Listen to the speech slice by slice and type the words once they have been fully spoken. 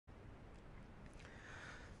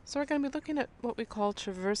So we're going to be looking at what we call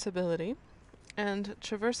traversability. And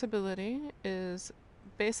traversability is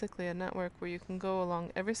basically a network where you can go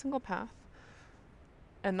along every single path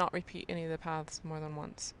and not repeat any of the paths more than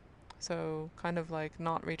once. So kind of like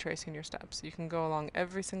not retracing your steps. You can go along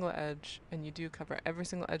every single edge, and you do cover every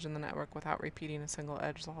single edge in the network without repeating a single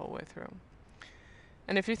edge the whole way through.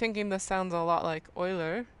 And if you're thinking this sounds a lot like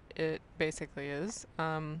Euler, it basically is.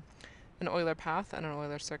 An Euler path and an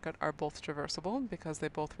Euler circuit are both traversable because they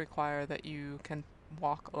both require that you can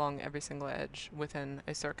walk along every single edge within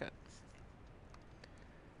a circuit.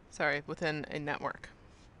 Sorry, within a network.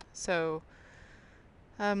 So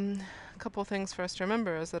a couple things for us to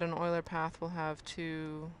remember is that an Euler path will have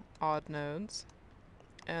two odd nodes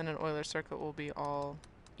and an Euler circuit will be all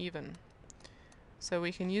even. So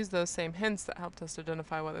we can use those same hints that helped us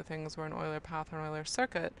identify whether things were an Euler path or an Euler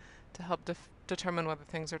circuit to help determine whether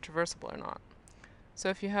things are traversable or not. So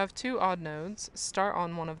if you have two odd nodes, start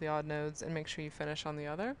on one of the odd nodes and make sure you finish on the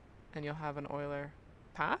other, and you'll have an Euler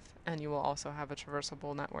path, and you will also have a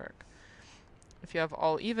traversable network. If you have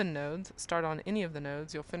all even nodes, start on any of the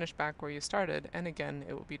nodes, you'll finish back where you started, and again,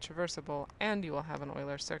 it will be traversable, and you will have an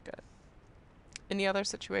Euler circuit. Any other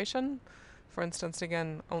situation, for instance,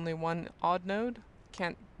 again, only one odd node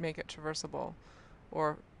can't make it traversable,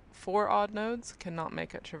 or four odd nodes cannot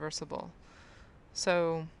make it traversable.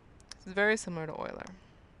 So it's very similar to Euler.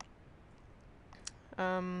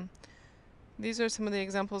 These are some of the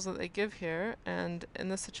examples that they give here, and in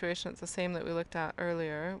this situation it's the same that we looked at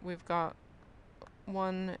earlier. We've got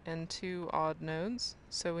one and two odd nodes,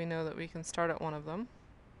 so we know that we can start at one of them,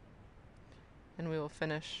 and we will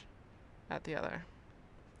finish at the other.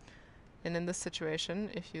 And in this situation,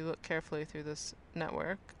 if you look carefully through this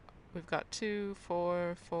network, we've got 2,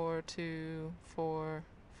 4, 4, 2, 4,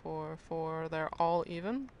 4, 4. They're all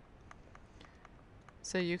even.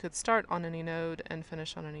 So you could start on any node and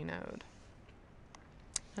finish on any node.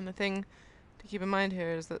 And the thing to keep in mind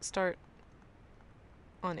here is that start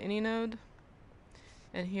on any node,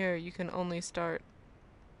 and here you can only start,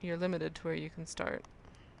 you're limited to where you can start.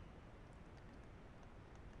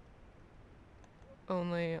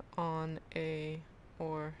 Only on A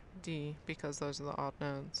or D, because those are the odd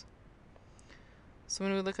nodes. So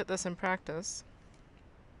when we look at this in practice,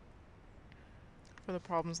 for the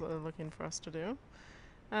problems that they're looking for us to do,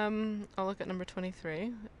 I'll look at number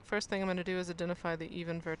 23. First thing I'm going to do is identify the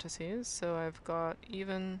even vertices. So I've got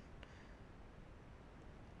even,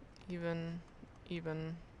 even,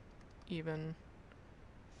 even, even.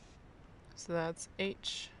 So that's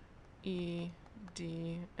H, E,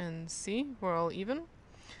 D, and C. We're all even.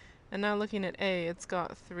 And now looking at A, it's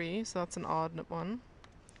got 3, so that's an odd one.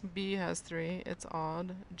 B has 3, it's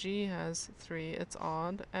odd. G has 3, it's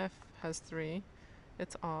odd. F has 3,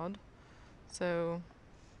 it's odd. So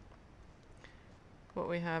what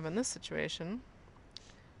we have in this situation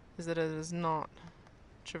is that it is not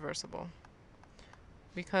traversable,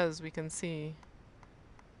 because we can see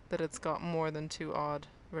that it's got more than 2 odd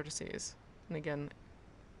vertices. And again,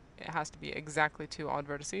 it has to be exactly 2 odd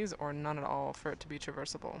vertices or none at all for it to be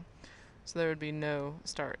traversable. So there would be no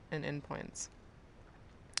start and end points.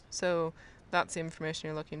 So that's the information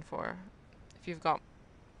you're looking for. If you've got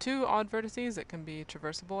 2 odd vertices, it can be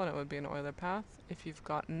traversable and it would be an Euler path. If you've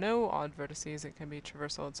got no odd vertices, it can be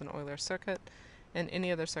traversal, it's an Euler circuit. In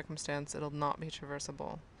any other circumstance, it'll not be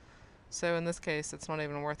traversable. So in this case, it's not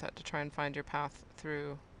even worth it to try and find your path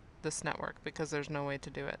through this network, because there's no way to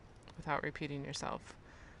do it without repeating yourself.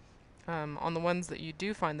 On the ones that you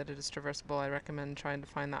do find that it is traversable, I recommend trying to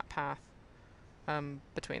find that path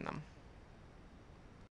between them.